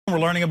We're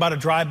learning about a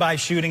drive-by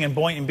shooting in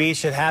Boynton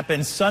Beach that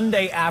happened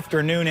Sunday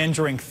afternoon,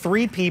 injuring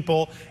 3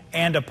 people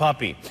and a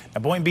puppy.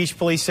 Now, Boynton Beach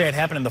police say it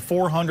happened in the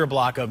 400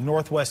 block of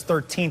Northwest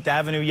 13th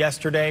Avenue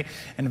yesterday.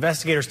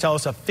 Investigators tell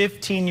us a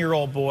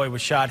 15-year-old boy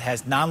was shot,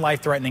 has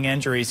non-life-threatening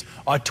injuries.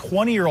 A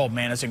 20-year-old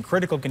man is in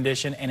critical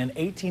condition, and an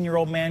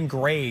 18-year-old man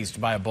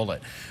grazed by a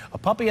bullet. A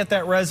puppy at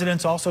that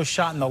residence also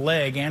shot in the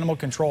leg. Animal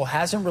control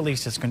hasn't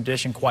released his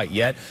condition quite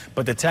yet,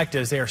 but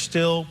detectives, they are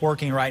still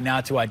working right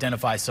now to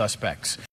identify suspects.